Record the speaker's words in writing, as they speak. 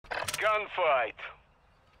gunfight.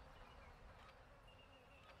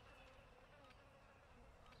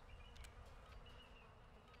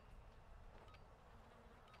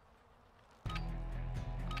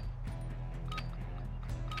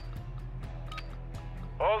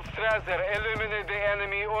 All Strasser, eliminate the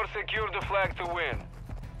enemy or secure the flag to win.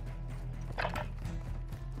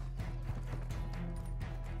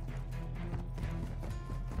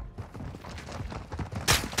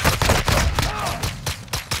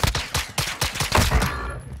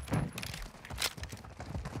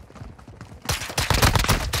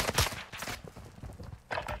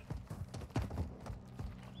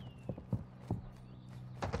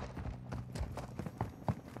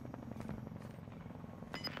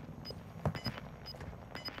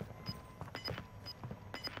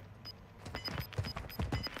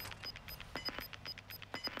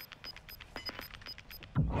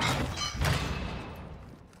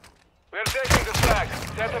 We're taking the flag.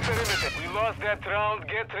 Set a perimeter. We lost that round.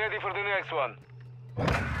 Get ready for the next one.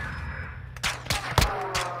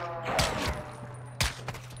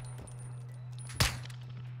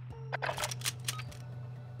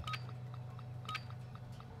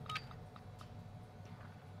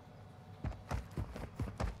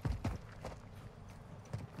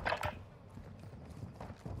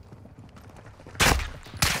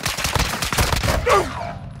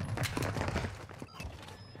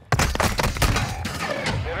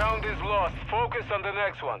 Is lost. Focus on the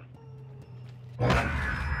next one.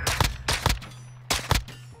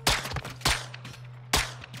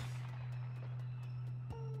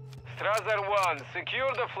 Strasser 1,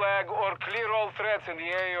 secure the flag or clear all threats in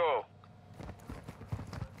the AO.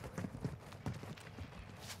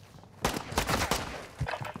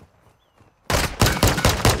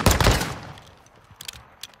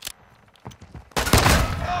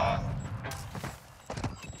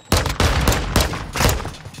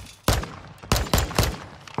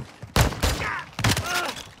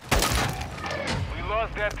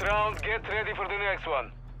 That round, get ready for the next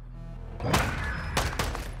one.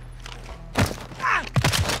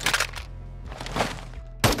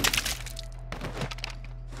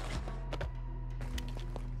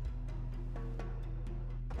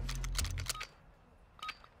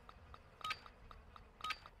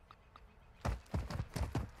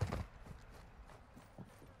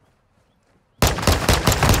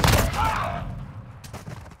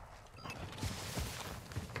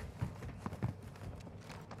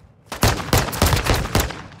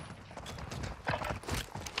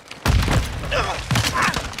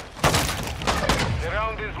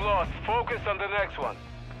 Is lost. Focus on the next one.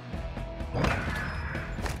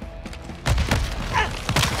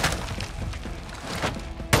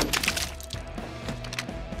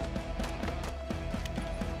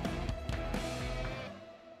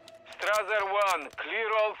 Strasser 1, clear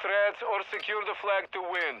all threats or secure the flag to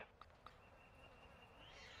win.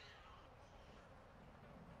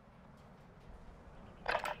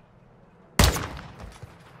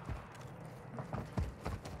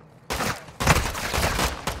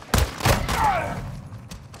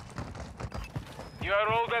 You are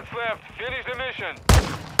all that's left. Finish the mission.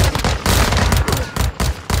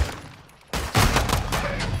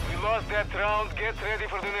 We lost that round. Get ready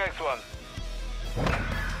for the next one.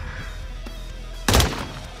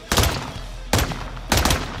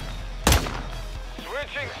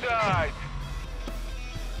 Switching sides.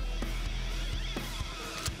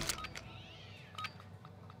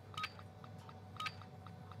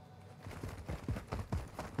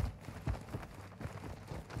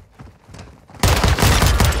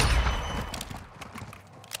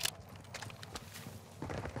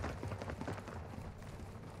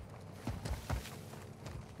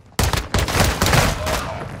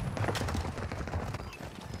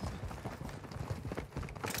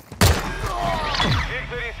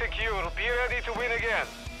 Victory secure. Be ready to win again.